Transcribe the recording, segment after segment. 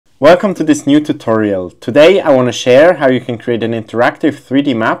Welcome to this new tutorial. Today I want to share how you can create an interactive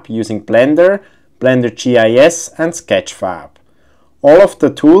 3D map using Blender, Blender GIS and Sketchfab. All of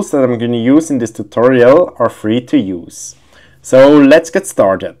the tools that I'm going to use in this tutorial are free to use. So let's get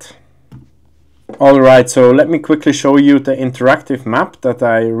started. Alright, so let me quickly show you the interactive map that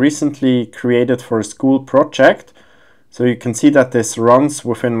I recently created for a school project. So you can see that this runs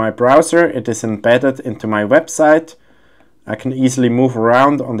within my browser. It is embedded into my website. I can easily move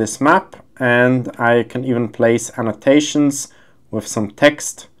around on this map, and I can even place annotations with some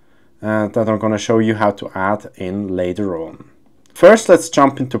text that I'm going to show you how to add in later on. First, let's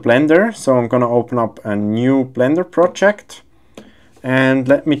jump into Blender. So I'm going to open up a new Blender project, and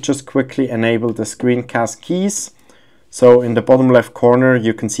let me just quickly enable the screencast keys. So in the bottom left corner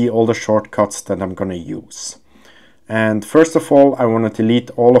you can see all the shortcuts that I'm going to use. And first of all, I want to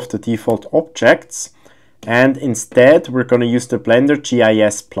delete all of the default objects. And instead we're going to use the Blender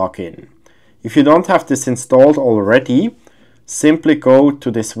GIS plugin. If you don't have this installed already, simply go to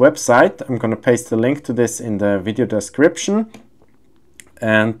this website. I'm going to paste the link to this in the video description,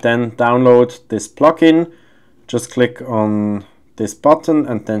 and then download this plugin. Just click on this button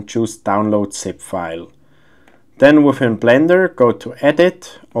and then choose download zip file. Then within Blender, go to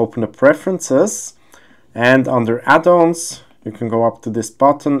edit, open the preferences, and under add-ons you can go up to this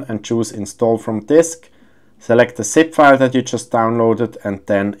button and choose install from disk. Select the zip file that you just downloaded and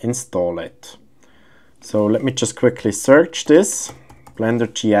then install it. So let me just quickly search this, Blender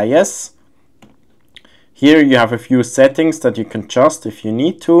GIS. Here you have a few settings that you can adjust if you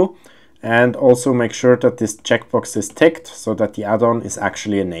need to, and also make sure that this checkbox is ticked so that the add-on is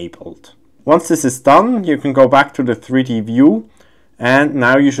actually enabled. Once this is done, you can go back to the 3D view, and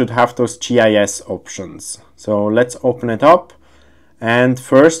now you should have those GIS options. So let's open it up. And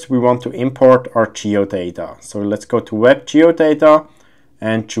first we want to import our geodata. So let's go to Web Geodata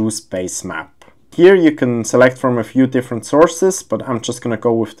and choose Base Map. Here you can select from a few different sources, but I'm just going to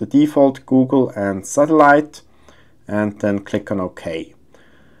go with the default Google and Satellite, and then click on OK.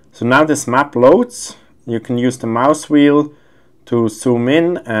 So now this map loads. You can use the mouse wheel to zoom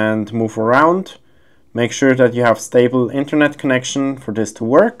in and move around. Make sure that you have stable internet connection for this to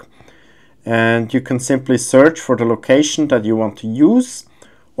work. And you can simply search for the location that you want to use,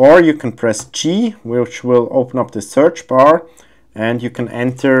 or you can press G, which will open up the search bar, and you can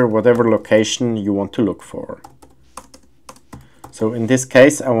enter whatever location you want to look for. So in this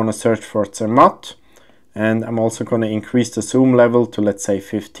case I want to search for Zermatt, and I'm also going to increase the zoom level to, let's say,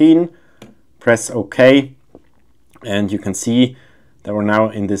 15. Press OK, and you can see that we're now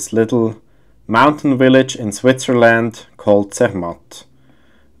in this little mountain village in Switzerland called Zermatt.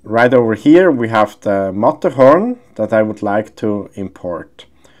 Right over here we have the Matterhorn that I would like to import.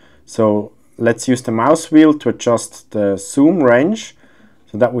 So let's use the mouse wheel to adjust the zoom range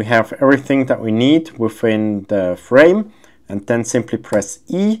so that we have everything that we need within the frame, and then simply press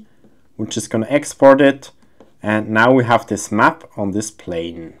E, which is going to export it, and now we have this map on this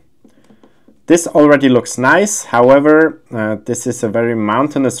plane. This already looks nice. However, this is a very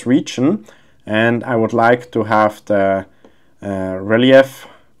mountainous region, and I would like to have the relief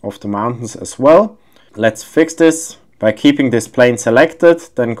of the mountains as well. Let's fix this by keeping this plane selected,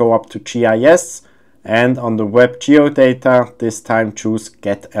 then go up to GIS, and on the Web Geodata this time choose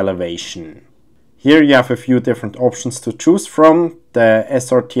Get Elevation. Here you have a few different options to choose from. The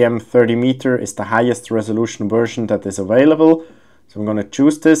SRTM 30 meter is the highest resolution version that is available, so I'm going to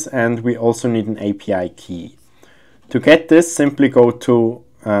choose this, and we also need an API key. To get this, simply go to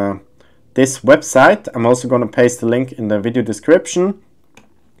this website. I'm also going to paste the link in the video description.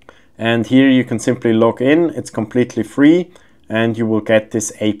 And here you can simply log in. It's completely free, and you will get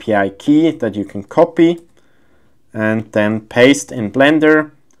this API key that you can copy and then paste in Blender.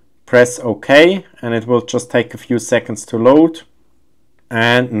 Press OK, and it will just take a few seconds to load.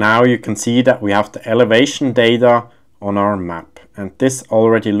 And now you can see that we have the elevation data on our map, and this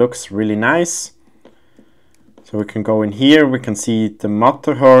already looks really nice. So we can go in here, we can see the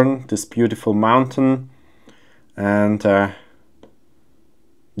Matterhorn, this beautiful mountain, and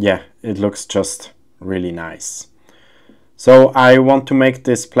yeah, it looks just really nice. So I want to make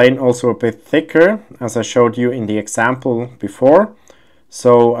this plane also a bit thicker, as I showed you in the example before.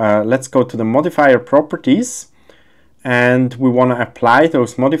 So let's go to the modifier properties, and we want to apply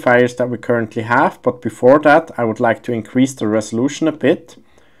those modifiers that we currently have. But before that, I would like to increase the resolution a bit.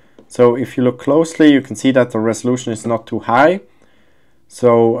 So if you look closely, you can see that the resolution is not too high.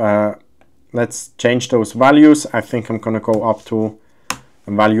 So let's change those values. I think I'm going to go up to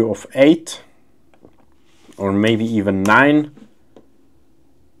a value of 8 or maybe even 9.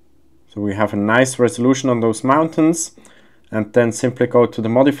 So we have a nice resolution on those mountains. and then simply go to the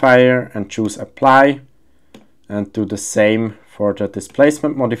modifier and choose apply, and do the same for the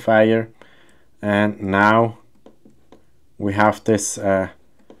displacement modifier. And now we have this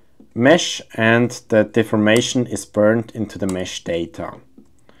mesh, and the deformation is burned into the mesh data.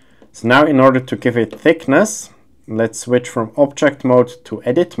 So now in order to give it thickness, let's switch from object mode to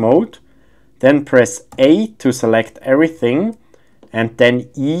edit mode, then press A to select everything, and then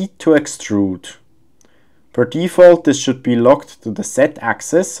E to extrude. Per default, this should be locked to the Z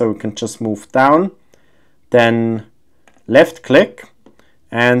axis, so we can just move down, then left click,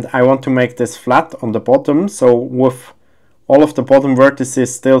 and I want to make this flat on the bottom. So with all of the bottom vertices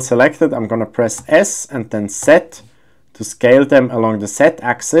still selected, I'm going to press S and then Z to scale them along the Z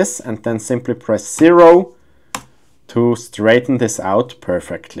axis, and then simply press 0 to straighten this out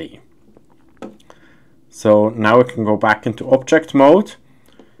perfectly. So now we can go back into object mode,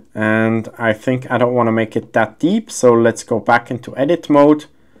 and I think I don't want to make it that deep, so let's go back into edit mode,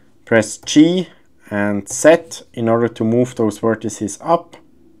 press G and Z in order to move those vertices up.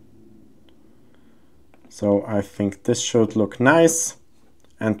 So I think this should look nice,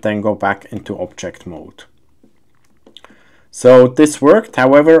 and then go back into object mode. So this worked.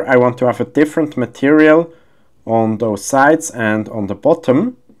 However, I want to have a different material on those sides and on the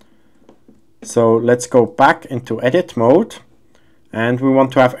bottom. So let's go back into edit mode, and we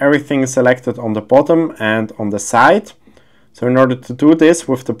want to have everything selected on the bottom and on the side. So in order to do this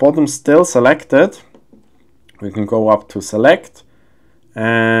with the bottom still selected, we can go up to select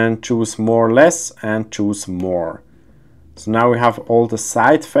and choose more less and choose more. So now we have all the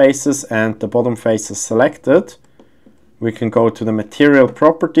side faces and the bottom faces selected. We can go to the material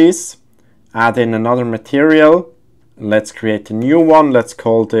properties, add in another material. Let's create a new one. Let's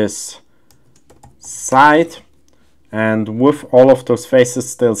call this side, and with all of those faces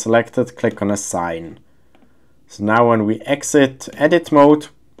still selected, click on assign. So now when we exit edit mode,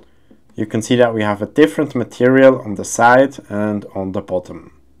 you can see that we have a different material on the side and on the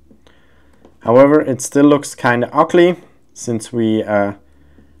bottom. However, it still looks kind of ugly since we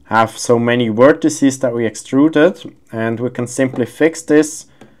have so many vertices that we extruded, and we can simply fix this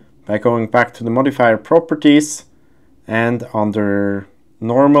by going back to the modifier properties, and under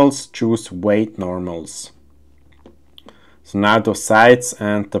normals choose weight normals. So now those sides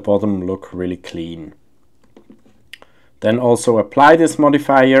and the bottom look really clean. Then also apply this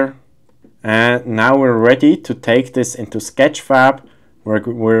modifier, and now we're ready to take this into Sketchfab where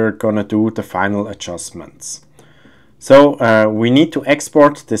we're gonna do the final adjustments. So we need to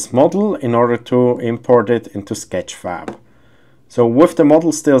export this model in order to import it into Sketchfab. So with the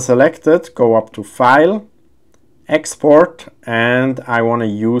model still selected, go up to File, Export, and I want to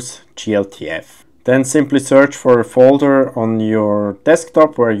use GLTF. Then simply search for a folder on your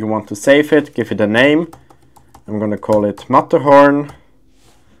desktop where you want to save it, give it a name. I'm going to call it Matterhorn,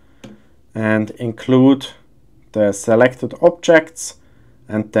 and include the selected objects,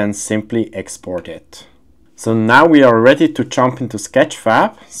 and then simply export it. So now we are ready to jump into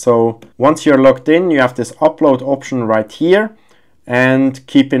Sketchfab. So once you're logged in, you have this upload option right here. And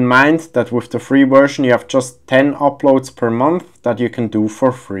keep in mind that with the free version, you have just 10 uploads per month that you can do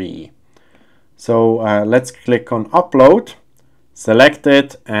for free. So let's click on upload, select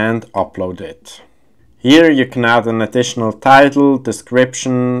it and upload it. Here you can add an additional title,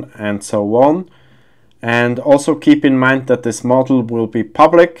 description, and so on. And also keep in mind that this model will be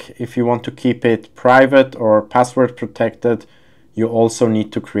public. If you want to keep it private or password protected, you also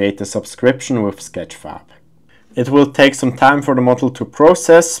need to create a subscription with Sketchfab. It will take some time for the model to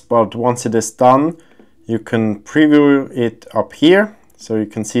process, but once it is done, you can preview it up here. So you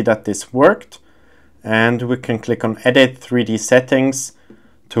can see that this worked, and we can click on Edit 3D Settings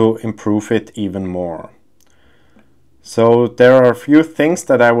to improve it even more. So there are a few things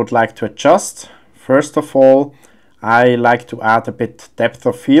that I would like to adjust. First of all, I like to add a bit depth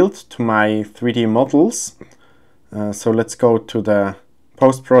of field to my 3D models. So let's go to the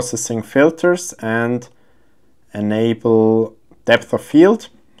post-processing filters and enable depth of field.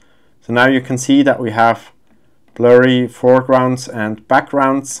 So now you can see that we have blurry foregrounds and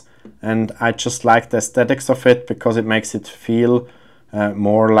backgrounds, and I just like the aesthetics of it because it makes it feel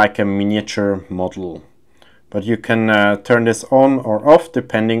more like a miniature model. But you can turn this on or off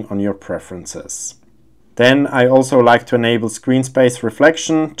depending on your preferences. Then I also like to enable screen space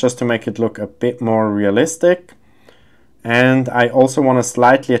reflection just to make it look a bit more realistic. And I also want to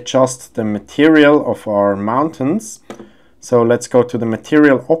slightly adjust the material of our mountains. So let's go to the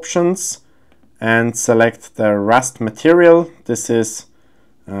material options and select the rust material. This is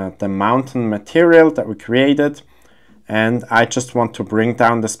the mountain material that we created. And I just want to bring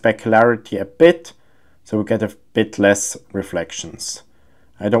down the specularity a bit so we get a bit less reflections.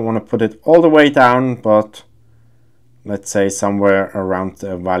 I don't want to put it all the way down, but let's say somewhere around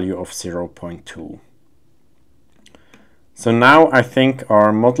the value of 0.2. So now I think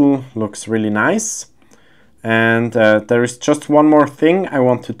our model looks really nice. And there is just one more thing I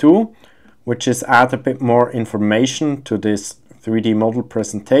want to do, which is add a bit more information to this 3D model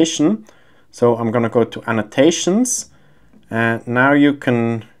presentation. So I'm going to go to annotations, and now you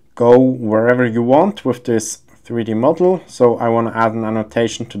can go wherever you want with this 3D model. So I want to add an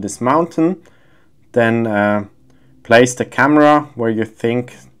annotation to this mountain, then place the camera where you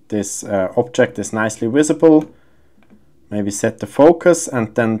think this object is nicely visible, maybe set the focus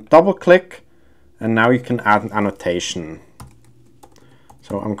and then double click, and now you can add an annotation.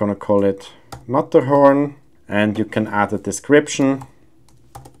 So I'm going to call it Matterhorn, and you can add a description.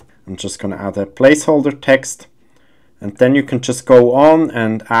 I'm just going to add a placeholder text, and then you can just go on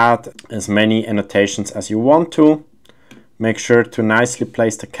and add as many annotations as you want to. Make sure to nicely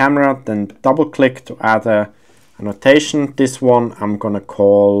place the camera, then double click to add a annotation. This one I'm going to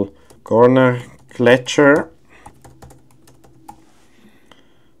call Gorner Gletscher.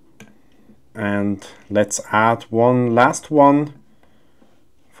 And let's add one last one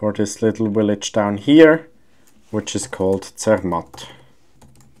for this little village down here, which is called Zermatt.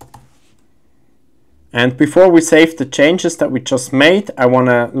 And before we save the changes that we just made, I want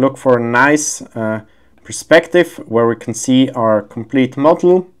to look for a nice perspective where we can see our complete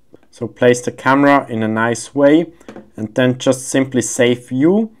model. So place the camera in a nice way and then just simply save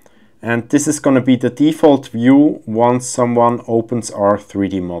view. And this is going to be the default view once someone opens our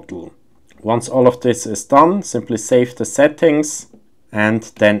 3D model. Once all of this is done, simply save the settings and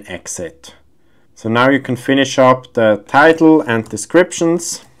then exit. So now you can finish up the title and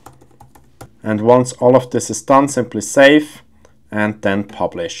descriptions. And once all of this is done, simply save and then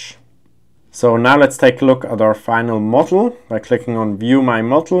publish. So now let's take a look at our final model by clicking on View My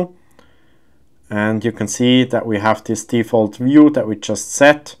Model. And you can see that we have this default view that we just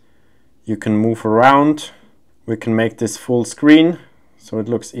set. You can move around. We can make this full screen so it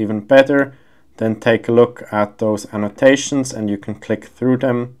looks even better. Then take a look at those annotations and you can click through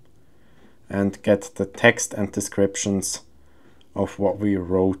them and get the text and descriptions of what we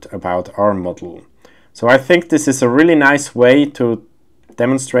wrote about our model. So I think this is a really nice way to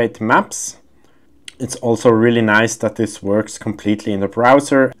demonstrate maps. It's also really nice that this works completely in the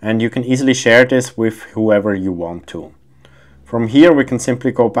browser and you can easily share this with whoever you want to. From here we can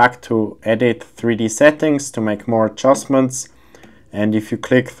simply go back to Edit 3D Settings to make more adjustments, and if you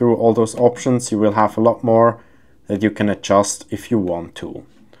click through all those options you will have a lot more that you can adjust if you want to.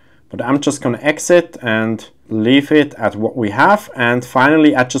 But I'm just going to exit and leave it at what we have. And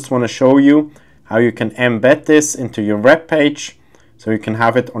finally I just want to show you how you can embed this into your web page so you can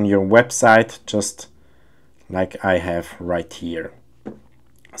have it on your website just like I have right here.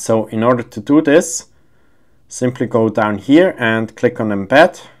 So in order to do this, simply go down here and click on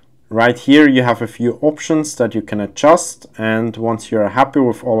Embed. Right here you have a few options that you can adjust, and once you're happy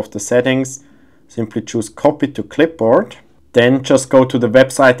with all of the settings, simply choose Copy to Clipboard. Then just go to the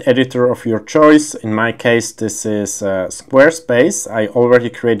website editor of your choice. In my case this is Squarespace. I already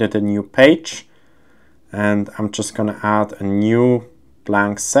created a new page and I'm just going to add a new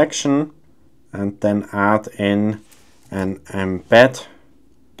blank section and then add in an embed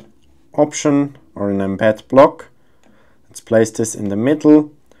option or an embed block. Let's place this in the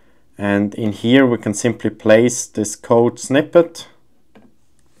middle, and in here we can simply place this code snippet,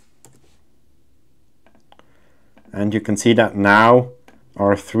 and you can see that now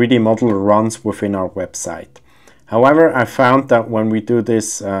our 3D model runs within our website. However, I found that when we do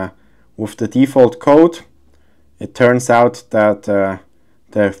this with the default code, it turns out that the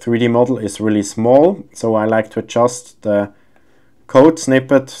 3D model is really small, so I like to adjust the code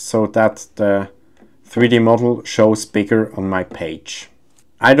snippet so that the 3D model shows bigger on my page.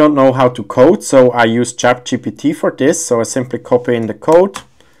 I don't know how to code, so I use ChatGPT for this. So I simply copy in the code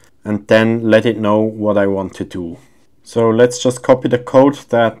and then let it know what I want to do. So let's just copy the code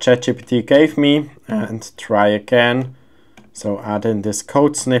that ChatGPT gave me and try again. So add in this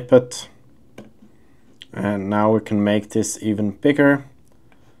code snippet, and now we can make this even bigger.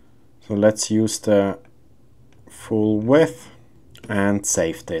 So let's use the full width and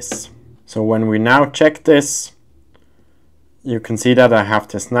save this. So when we now check this, you can see that I have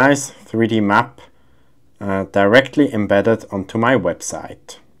this nice 3D map directly embedded onto my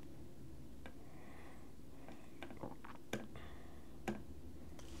website.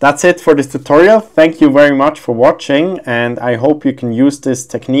 That's it for this tutorial. Thank you very much for watching, and I hope you can use this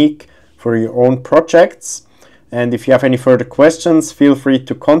technique for your own projects. And if you have any further questions, feel free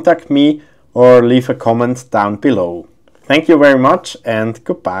to contact me or leave a comment down below. Thank you very much and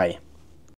goodbye.